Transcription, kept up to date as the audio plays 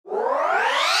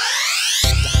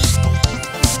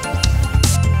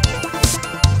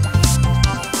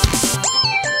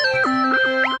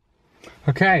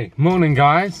Okay, morning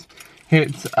guys.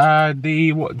 It's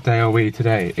what day are we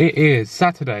today? It is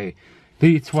Saturday,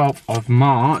 the 12th of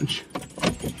March.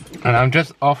 And I'm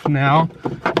just off now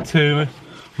to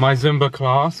my Zumba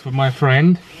class with my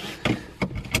friend.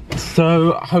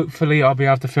 So hopefully I'll be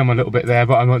able to film a little bit there,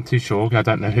 but I'm not too sure. I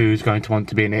don't know who's going to want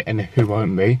to be in it and who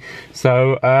won't be.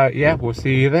 So yeah, we'll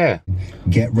see you there.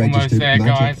 Get registered at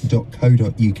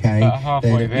magic.co.uk.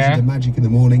 Halfway there. The Magic in the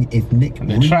Morning. If Nick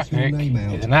The traffic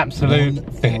is an absolute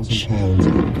bitch.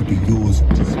 £1,000 could be yours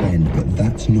to spend, but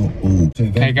that's not all. So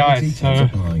okay guys, so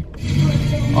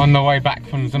on the way back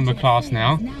from Zumba class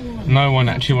now. No one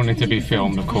actually wanted to be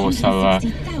filmed, of course, so I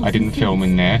didn't film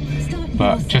in there.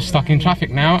 But just stuck in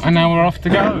traffic now, and now we're off to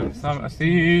go. So I'll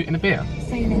see you in a bit.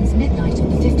 Sailings midnight on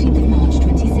the 15th of March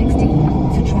 2016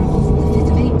 for travel from the 5th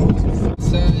of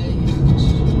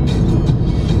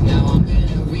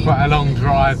April. Quite a long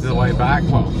drive the way back.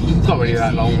 Well, it's not really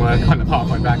that long, we're kind of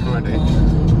halfway back already.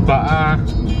 But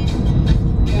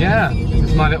yeah, this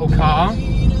is my little car,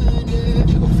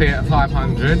 little Fiat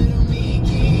 500.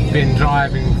 Been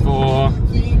driving for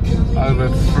over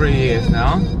 3 years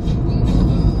now.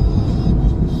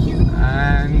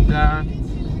 And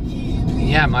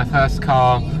yeah, my first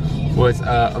car was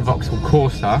a Vauxhall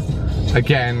Corsa,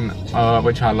 again,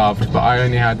 which I loved, but I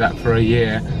only had that for a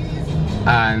year,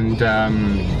 and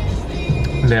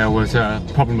there was a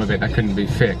problem with it that couldn't be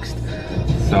fixed.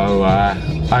 So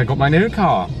I got my new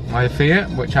car, my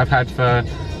Fiat, which I've had for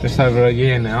just over a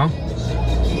year now.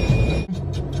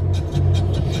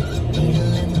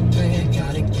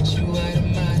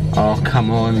 Oh come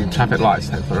on, traffic lights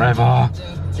take forever.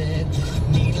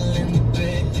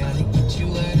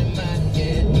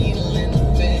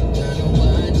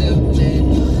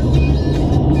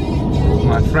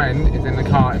 My friend is in the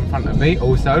car in front of me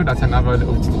also. That's another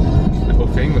little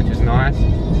thing which is nice.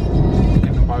 We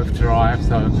can both drive,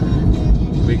 so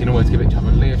we can always give each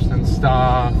other lifts and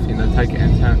stuff, you know, take it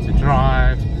in turn to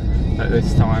drive. But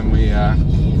this time we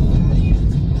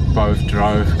both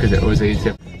drove because it was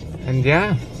easier. And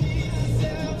yeah,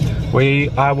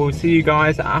 I will see you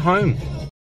guys at home.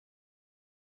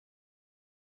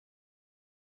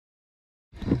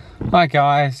 Hi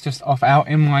guys, just off out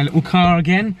in my little car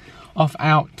again. Off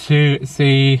out to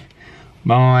see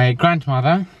my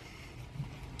grandmother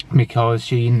because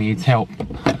she needs help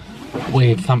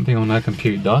with something on her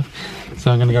computer.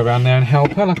 So I'm going to go around there and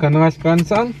help her like a nice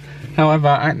grandson. However,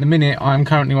 at the minute I'm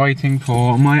currently waiting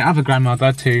for my other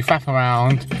grandmother to faff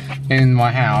around in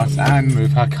my house and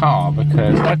move her car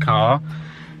because her car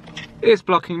is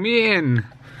blocking me in.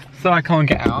 So I can't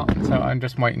get out, so I'm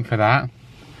just waiting for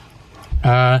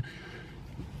that.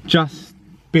 Just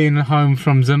been home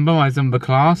from Zumba, my Zumba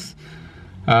class.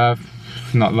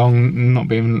 Not long, not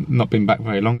been back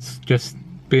very long. It's just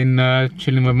been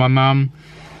chilling with my mum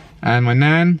and my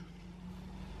nan.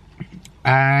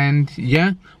 And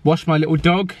yeah, watch my little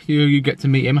dog. You get to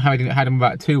meet him. I had him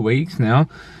about 2 weeks now.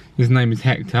 His name is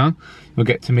Hector. You'll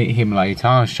get to meet him later.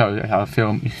 I'll show you how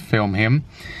to film him.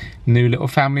 New little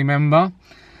family member.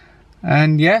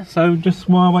 And yeah, so just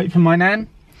while I wait for my nan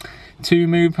to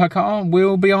move her car,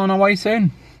 we'll be on our way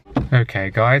soon. Okay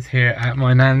guys, here at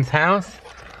my nan's house,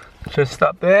 just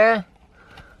up there.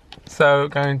 So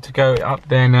going to go up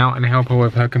there now and help her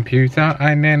with her computer,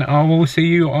 and then I will see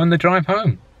you on the drive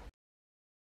home.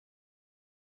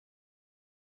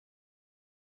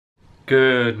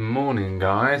 Good morning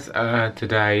guys.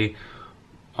 Today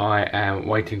I am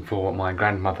waiting for my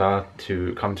grandmother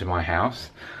to come to my house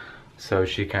so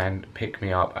she can pick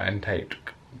me up and take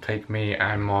me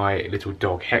and my little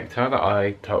dog Hector that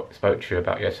I spoke to you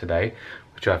about yesterday,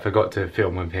 which I forgot to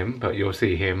film with him, but you'll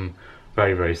see him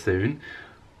very very soon.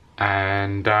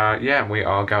 And yeah, we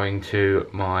are going to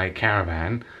my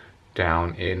caravan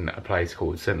down in a place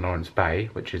called St Lawrence Bay,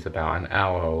 which is about an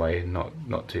hour away,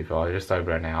 not too far, just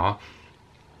over an hour.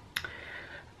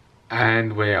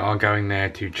 And we are going there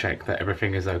to check that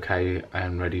everything is okay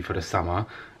and ready for the summer,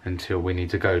 until we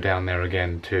need to go down there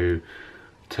again to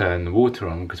turn the water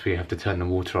on, because we have to turn the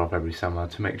water off every summer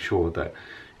to make sure that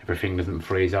everything doesn't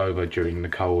freeze over during the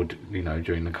cold, you know,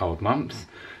 during the cold months.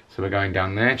 So we're going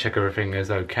down there, check everything is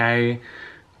okay,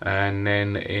 and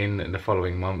then in the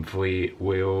following month we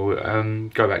will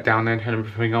go back down there and turn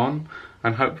everything on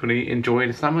and hopefully enjoy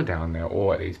the summer down there,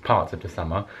 or at least parts of the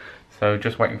summer. So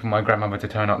just waiting for my grandmother to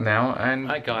turn up now, and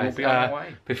hi guys, we'll be on our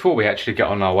way. Before we actually get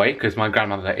on our way, because my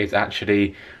grandmother is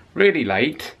actually really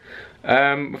late,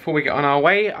 before we get on our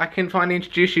way, I can finally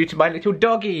introduce you to my little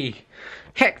doggy,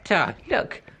 Hector.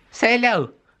 Look, say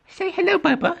hello. Say hello,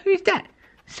 Bubba. Who's that?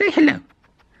 Say hello.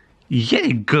 Yeah,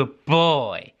 good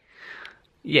boy.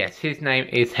 Yes, his name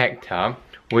is Hector.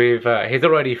 We've he's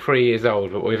already 3 years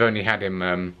old, but we've only had him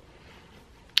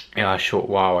a short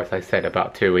while, as I said,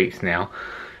 about 2 weeks now.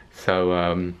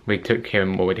 So we took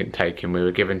him, well, we didn't take him, we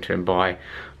were given to him by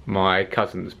my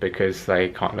cousins because they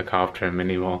can't look after him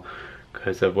anymore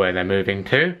because of where they're moving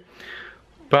to.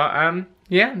 But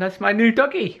yeah, that's my new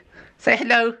doggy. Say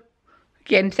hello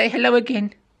again, say hello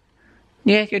again.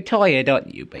 Yeah, you're tired,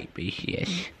 aren't you, baby?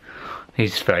 Yes.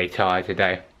 He's very tired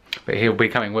today, but he'll be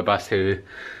coming with us to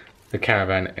the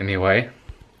caravan anyway.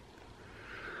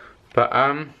 But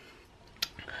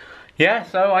yeah,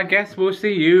 so I guess we'll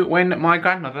see you when my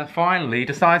grandmother finally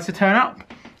decides to turn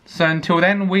up. So until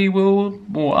then, we will,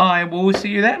 or I will see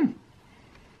you then.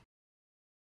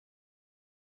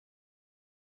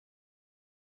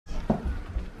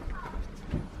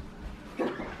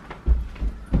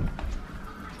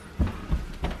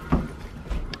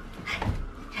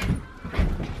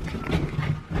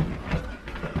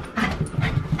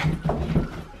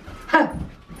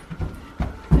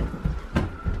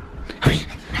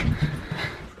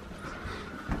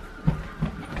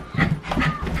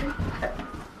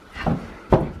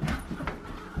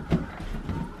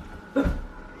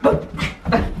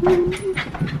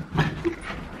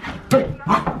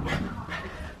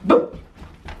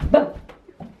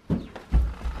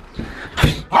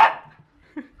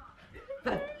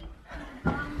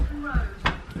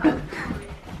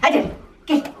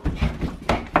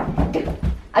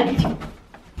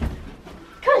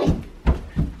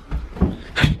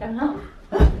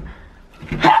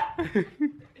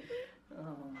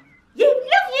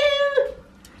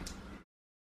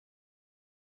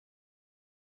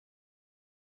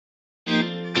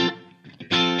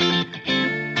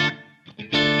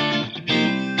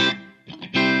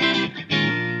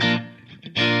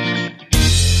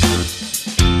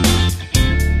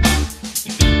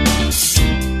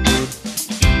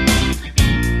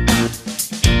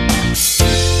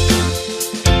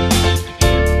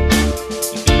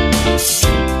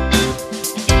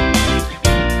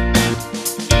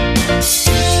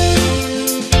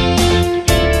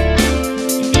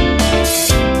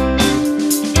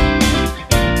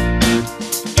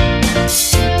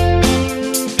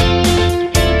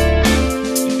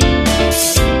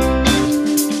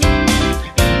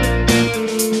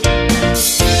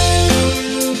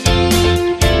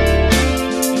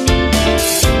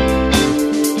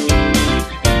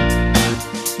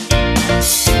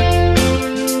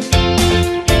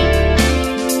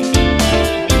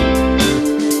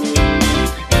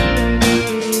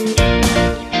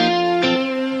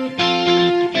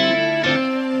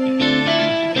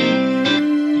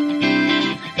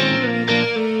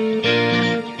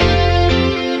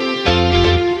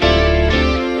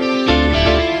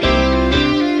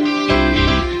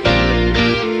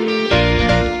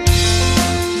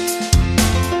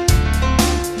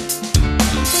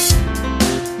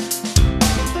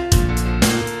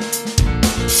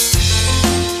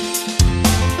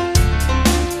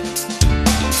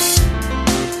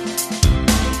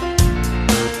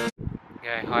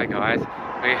 Hi guys,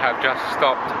 we have just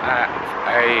stopped at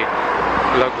a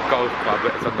local golf club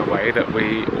that's on the way that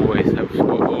we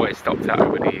always stopped at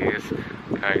over the years.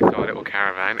 Okay, so our little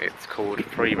caravan, it's called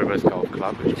Three Rivers Golf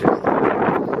Club, which is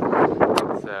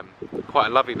it's quite a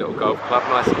lovely little golf club,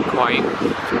 nice and quaint,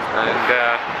 and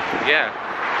yeah,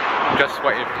 I'm just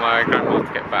waiting for my grandma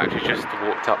to get back. She's just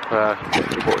walked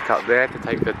up there to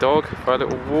take the dog for a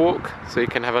little walk, so you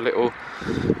can have a little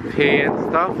pee and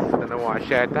stuff. I don't know why I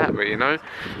shared that, but you know,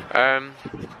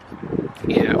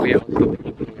 yeah, we are.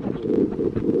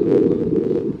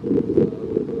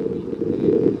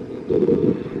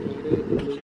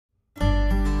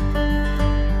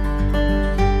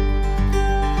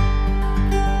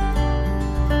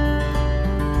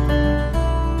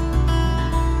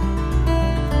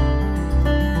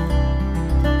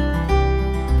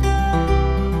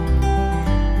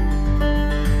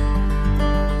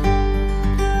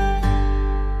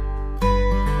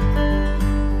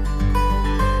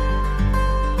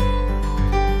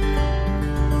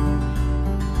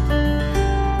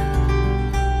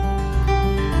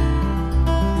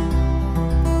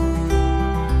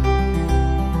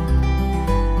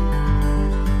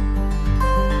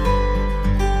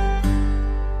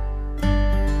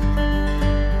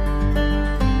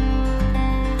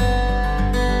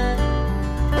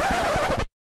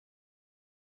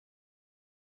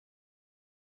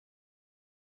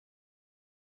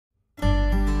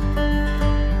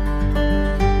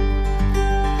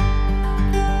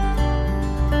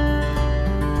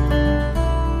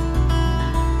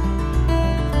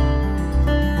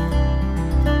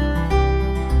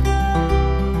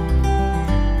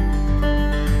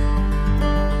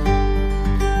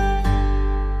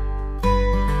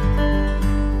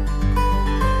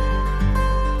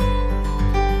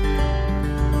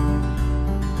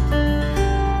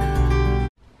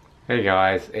 Hey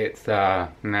guys, it's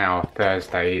now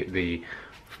Thursday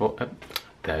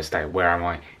Thursday, where am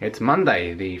I? It's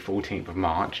Monday the 14th of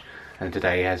March, and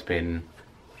today has been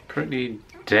pretty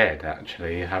dead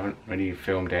actually. I haven't really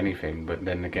filmed anything, but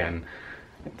then again,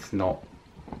 it's not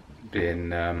been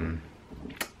not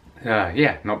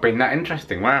been that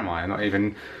interesting. Where am I? I'm not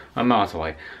even a miles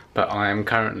away. But I am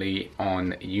currently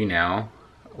on YouNow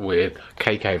with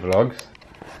KK Vlogs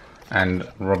and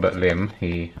Robert Lim.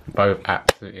 He both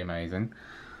absolutely amazing.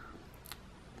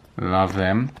 Love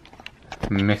them.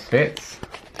 Misfits.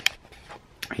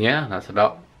 Yeah, that's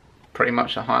about pretty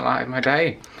much the highlight of my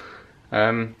day.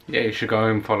 Yeah, you should go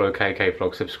and follow KK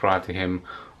Vlog, subscribe to him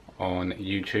on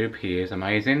YouTube. He is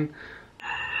amazing.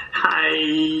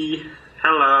 Hi.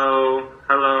 Hello.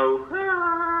 Hello.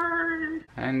 Hi.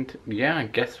 And yeah, I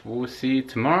guess we'll see you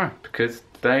tomorrow because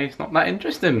today's not that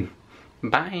interesting.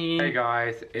 Bye. Hey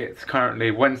guys, it's currently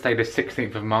Wednesday the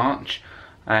 16th of March,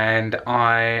 and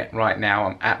right now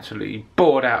I'm absolutely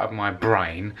bored out of my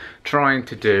brain trying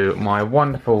to do my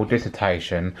wonderful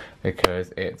dissertation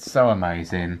because it's so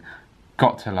amazing.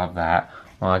 Got to love that.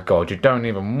 My god, you don't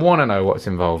even want to know what's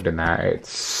involved in that.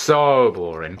 It's so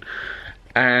boring.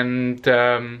 And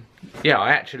yeah, I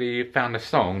actually found a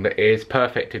song that is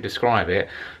perfect to describe it.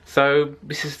 So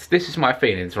this is my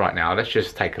feelings right now. Let's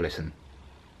just take a listen.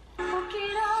 Fuck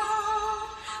it all,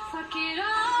 fuck it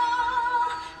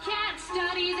all, can't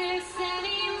study this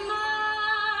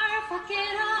anymore. Fuck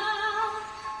it all,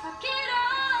 fuck it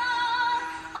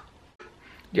all.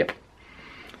 Yep.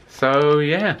 So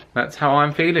yeah, that's how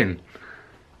I'm feeling.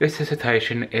 This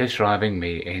dissertation is driving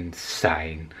me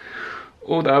insane.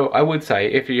 Although I would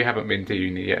say, if you haven't been to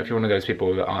uni yet, if you're one of those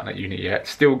people that aren't at uni yet,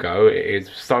 still go. It is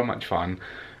so much fun.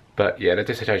 But yeah, the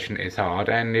dissertation is hard,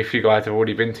 and if you guys have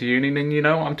already been to uni, then you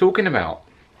know what I'm talking about.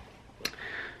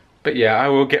 But yeah, I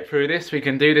will get through this. We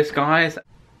can do this, guys.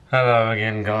 Hello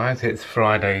again, guys. It's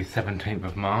Friday, 17th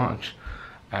of March,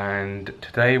 and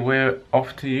today we're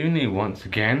off to uni once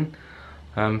again.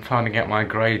 I'm trying to get my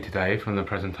grade today from the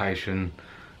presentation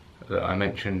that I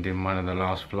mentioned in one of the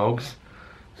last vlogs.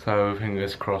 So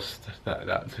fingers crossed that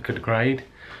that's a good grade.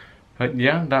 But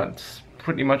yeah, that's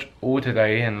pretty much all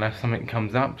today unless something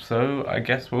comes up. So I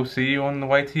guess we'll see you on the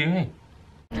way to uni.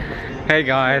 Hey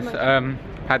guys,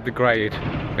 had the grade.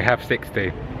 We have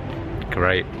 60.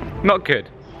 Great. Not good.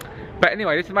 But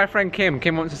anyway, this is my friend Kim.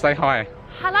 Kim wants to say hi.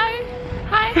 Hello.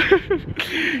 Hi.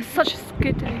 Such a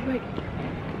good day. Wait.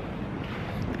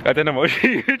 I don't know what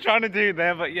you're trying to do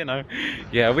there, but you know.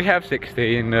 Yeah, we have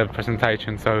 60 in the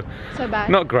presentation, so bad.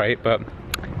 Not great, but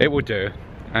it will do.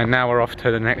 And now we're off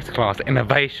to the next class,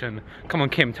 innovation. Come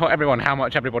on, Kim, tell everyone how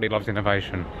much everybody loves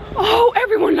innovation. Oh,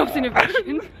 everyone loves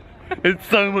innovation. It's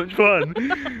so much fun.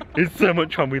 It's so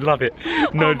much fun, we love it.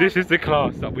 No, this is the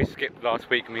class that we skipped last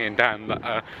week, me and Dan,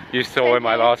 that you saw in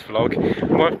my last vlog.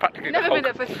 Well, practically Never been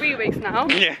there for 3 weeks now.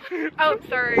 Yeah. Oh,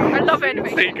 sorry. I love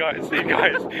innovation. See guys.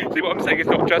 See what I'm saying? It's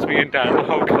not just me and Dan, the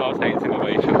whole class hates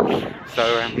innovation. So,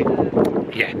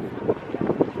 yeah.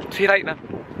 See you later.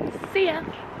 See ya.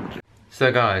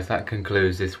 So guys, that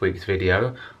concludes this week's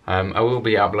video. I will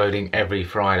be uploading every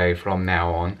Friday from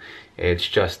now on. It's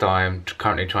just I'm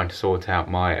currently trying to sort out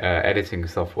my editing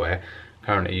software.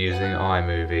 Currently using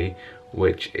iMovie,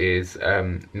 which is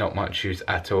not much use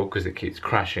at all because it keeps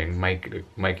crashing,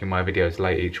 making my videos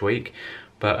late each week.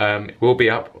 But it will be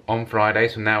up on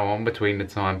Fridays from now on between the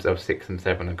times of 6 and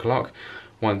 7 o'clock.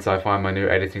 Once I find my new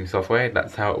editing software,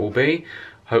 that's how it will be.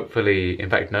 Hopefully, in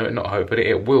fact no, not hopefully,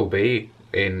 it will be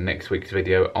in next week's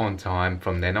video on time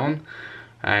from then on.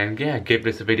 And yeah, give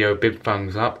this video a big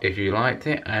thumbs up if you liked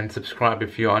it, and subscribe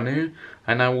if you are new,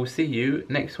 and I will see you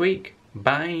next week.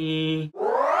 Bye.